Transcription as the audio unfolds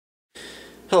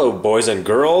Hello boys and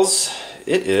girls,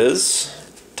 it is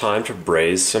time to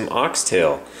braise some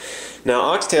oxtail. Now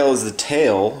oxtail is the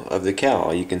tail of the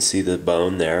cow. You can see the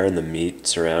bone there and the meat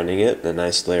surrounding it, a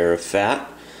nice layer of fat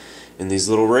in these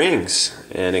little rings,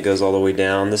 and it goes all the way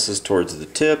down. This is towards the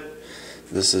tip,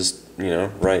 this is,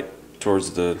 right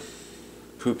towards the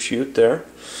poop chute there.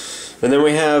 And then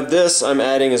we have this I'm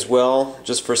adding as well,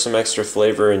 just for some extra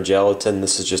flavor and gelatin.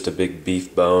 This is just a big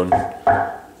beef bone.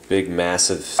 Big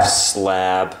massive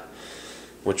slab,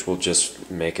 which will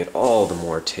just make it all the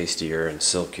more tastier and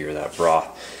silkier, that broth.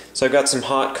 So I've got some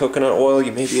hot coconut oil.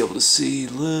 You may be able to see a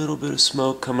little bit of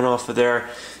smoke coming off of there,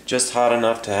 just hot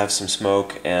enough to have some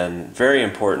smoke. And very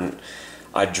important,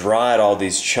 I dried all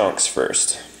these chunks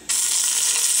first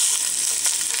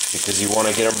because you want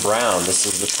to get them brown. This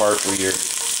is the part where you're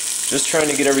just trying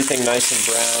to get everything nice and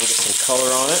brown, get some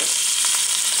color on it.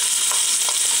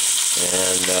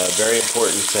 And very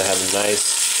important to have a nice,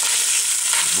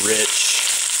 rich,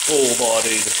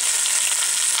 full-bodied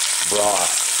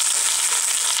broth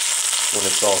when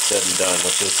it's all said and done,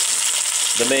 which is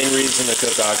the main reason to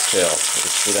cook oxtail,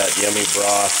 is for that yummy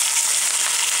broth.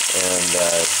 And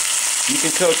you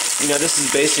can cook, this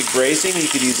is basic braising. You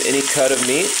could use any cut of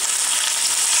meat.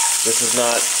 This is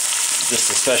not just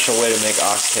a special way to make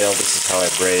oxtail. This is how I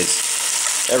braise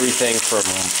everything from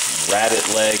rabbit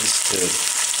legs to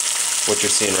what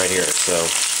you're seeing right here. So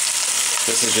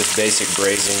this is just basic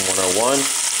braising 101.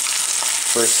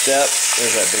 First step,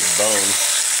 there's that big bone.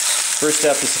 First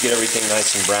step is to get everything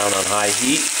nice and brown on high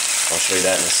heat. I'll show you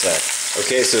that in a sec.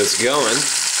 Okay, so it's going.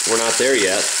 We're not there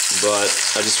yet, but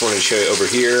I just wanted to show you over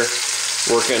here,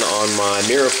 working on my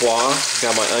mirepoix.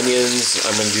 Got my onions.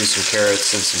 I'm going to do some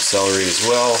carrots and some celery as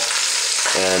well.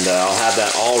 And I'll have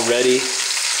that all ready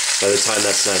by the time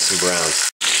that's nice and brown.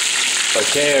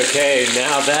 Okay,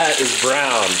 now that is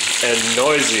brown and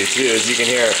noisy too, as you can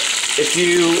hear. If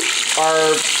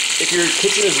your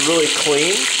kitchen is really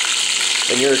clean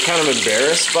and you're kind of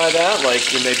embarrassed by that, like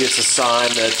maybe it's a sign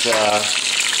that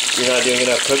you're not doing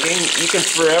enough cooking, you can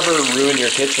forever ruin your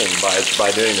kitchen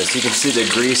by doing this. You can see the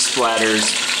grease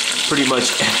splatters pretty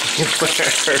much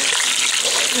everywhere.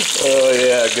 Oh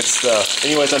yeah, good stuff.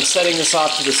 Anyways, I'm setting this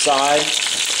off to the side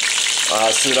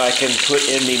so that I can put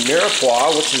in the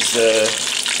mirepoix, which is the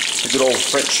good old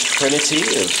French trinity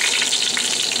of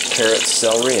carrots,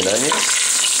 celery, and onions.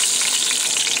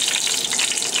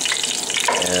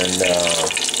 And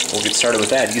we'll get started with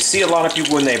that. You see a lot of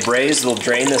people when they braise, they'll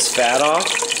drain this fat off.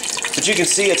 But you can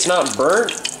see it's not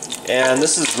burnt, and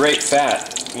this is great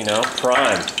fat,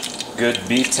 prime. Good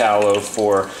beef tallow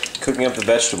for cooking up the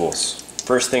vegetables.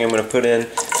 First thing I'm going to put in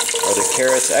are the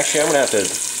carrots. Actually, I'm going to have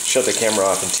to shut the camera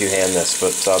off and two-hand this,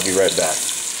 but I'll be right back.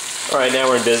 Alright, now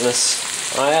we're in business.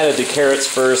 I added the carrots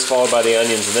first, followed by the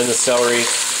onions, and then the celery.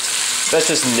 That's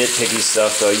just nitpicky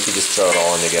stuff, though. You could just throw it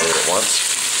all in together at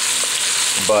once.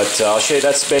 But I'll show you,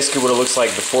 that's basically what it looks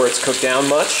like before it's cooked down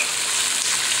much.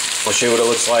 I'll show you what it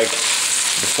looks like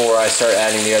before I start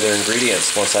adding the other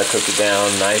ingredients, once I cook it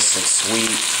down nice and sweet,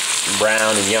 and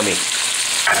brown, and yummy.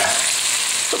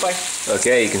 Bye-bye.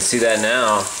 Okay, you can see that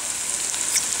now.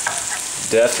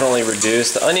 Definitely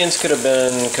reduced. The onions could have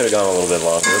gone a little bit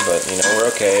longer, but we're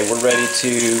okay. We're ready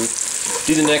to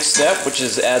do the next step, which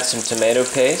is add some tomato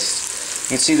paste.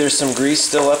 You can see there's some grease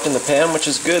still left in the pan, which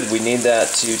is good. We need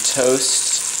that to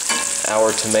toast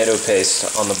our tomato paste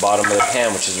on the bottom of the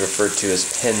pan, which is referred to as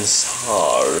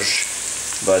pinçage.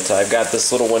 But I've got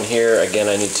this little one here. Again,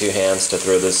 I need two hands to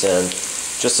throw this in.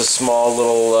 Just a small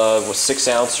little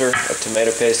 6-ouncer of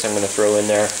tomato paste I'm going to throw in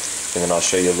there. And then I'll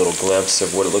show you a little glimpse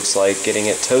of what it looks like getting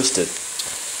it toasted.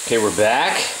 Okay, we're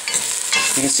back.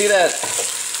 You can see that,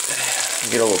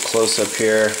 get a little close up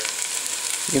here.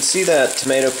 You can see that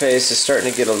tomato paste is starting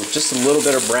to get just a little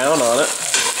bit of brown on it.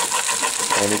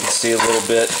 And you can see a little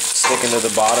bit sticking to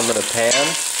the bottom of the pan.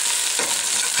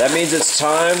 That means it's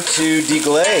time to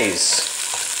deglaze.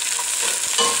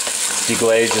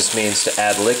 Deglaze just means to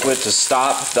add liquid to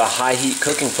stop the high heat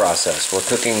cooking process. We're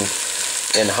cooking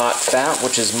in hot fat,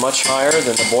 which is much higher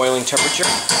than the boiling temperature.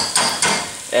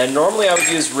 And normally I would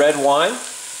use red wine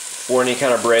for any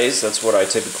kind of braise. That's what I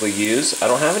typically use. I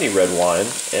don't have any red wine,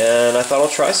 and I thought I'll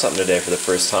try something today for the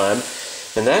first time,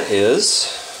 and that is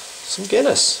some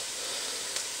Guinness.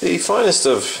 The finest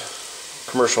of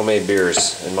commercial made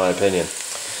beers, in my opinion.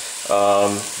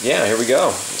 Yeah, here we go.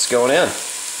 It's going in.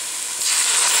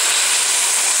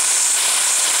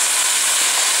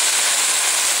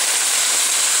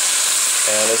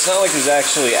 And it's not like there's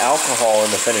actually alcohol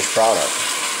in the finished product.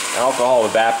 Alcohol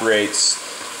evaporates,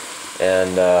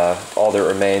 and all that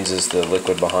remains is the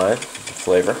liquid behind, the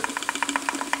flavor.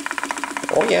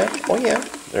 Oh yeah,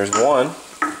 there's one.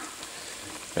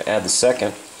 I'm gonna add the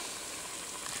second.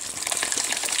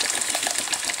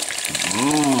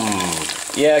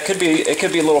 Yeah, it could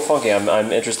be a little funky.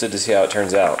 I'm interested to see how it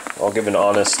turns out. I'll give an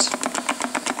honest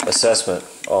assessment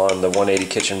on the 180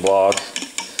 Kitchen blog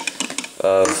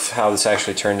of how this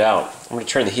actually turned out. I'm going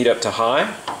to turn the heat up to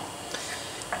high,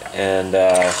 and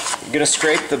I'm going to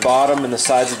scrape the bottom and the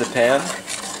sides of the pan.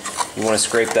 You want to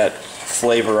scrape that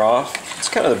flavor off. It's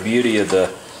kind of the beauty of the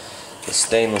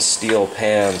stainless steel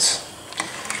pans,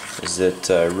 is that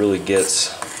really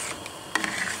gets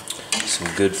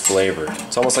some good flavor.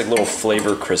 It's almost like little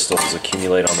flavor crystals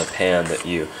accumulate on the pan that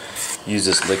you use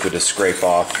this liquid to scrape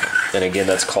off, and again,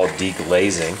 that's called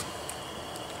deglazing.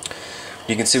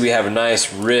 You can see we have a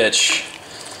nice, rich,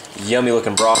 yummy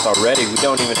looking broth already. We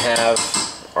don't even have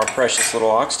our precious little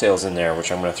oxtails in there,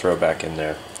 which I'm going to throw back in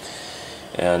there.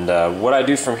 And what I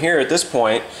do from here at this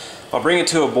point, I'll bring it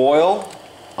to a boil.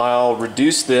 I'll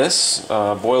reduce this,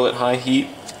 boil at high heat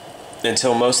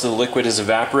until most of the liquid is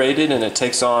evaporated and it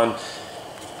takes on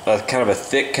a kind of a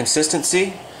thick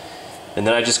consistency. And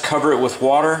then I just cover it with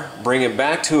water, bring it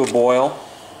back to a boil,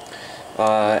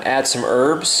 add some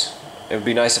herbs. It would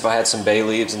be nice if I had some bay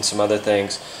leaves and some other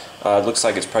things. It looks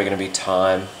like it's probably going to be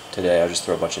thyme today. I'll just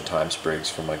throw a bunch of thyme sprigs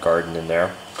from my garden in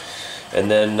there. And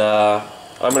then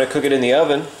I'm going to cook it in the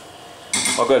oven.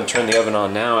 I'll go ahead and turn the oven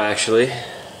on now, actually.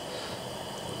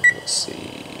 Let's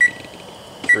see,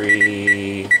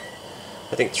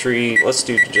 let's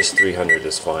do just 300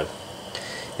 is fine.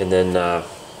 And then,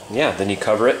 yeah, then you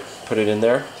cover it, put it in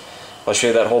there. I'll show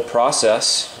you that whole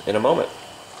process in a moment.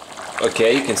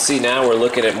 Okay, you can see now we're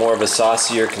looking at more of a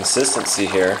saucier consistency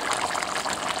here.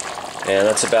 And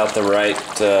that's about the right,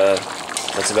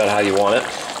 that's about how you want it.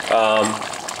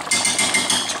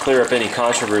 To clear up any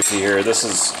controversy here, this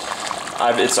is,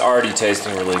 it's already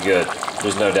tasting really good.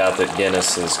 There's no doubt that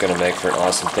Guinness is going to make for an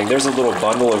awesome thing. There's a little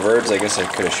bundle of herbs. I guess I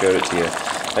could have showed it to you.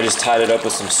 I just tied it up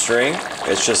with some string.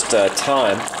 It's just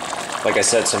thyme. Like I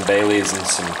said, some bay leaves and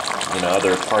some,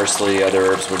 other parsley, other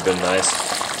herbs would have been nice.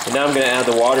 And now I'm going to add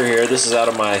the water here. This is out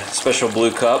of my special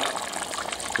blue cup.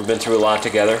 We've been through a lot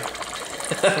together.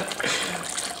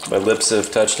 My lips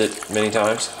have touched it many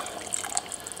times.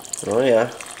 Oh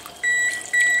yeah.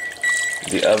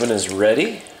 The oven is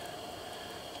ready.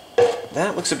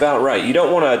 That looks about right. You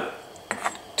don't want to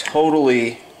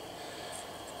totally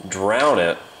drown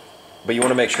it, but you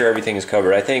want to make sure everything is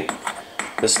covered. I think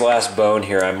this last bone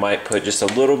here, I might put just a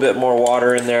little bit more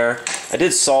water in there. I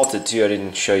did salt it too. I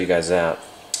didn't show you guys that.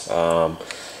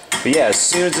 But yeah, as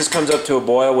soon as this comes up to a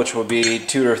boil, which will be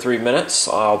 2 or 3 minutes,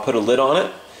 I'll put a lid on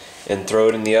it and throw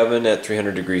it in the oven at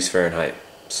 300 degrees Fahrenheit.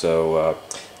 So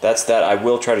that's that. I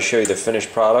will try to show you the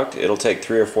finished product. It'll take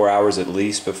 3 or 4 hours at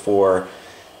least before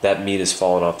that meat is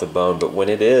falling off the bone, but when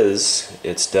it is,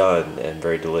 it's done and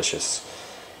very delicious.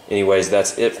 Anyways,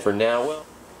 that's it for now. Well,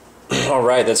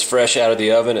 alright, that's fresh out of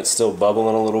the oven. It's still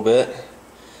bubbling a little bit.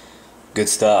 Good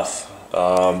stuff.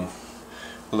 We're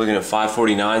looking at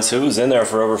 549, so it was in there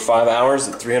for over 5 hours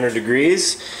at 300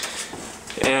 degrees.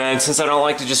 And since I don't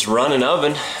like to just run an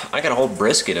oven, I got a whole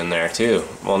brisket in there too.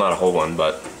 Well, not a whole one,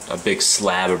 but a big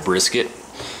slab of brisket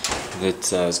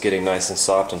that is getting nice and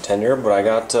soft and tender. But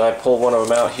I pulled one of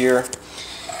them out here.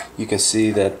 You can see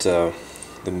that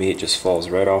the meat just falls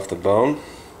right off the bone.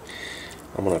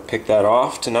 I'm going to pick that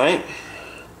off tonight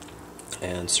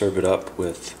and serve it up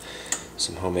with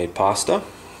some homemade pasta.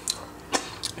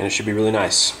 And it should be really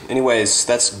nice. Anyways,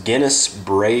 that's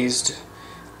Guinness-braised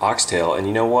oxtail, and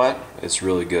you know what? It's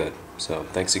really good. So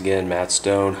thanks again, Matt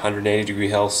Stone, 180 Degree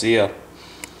Health. See ya.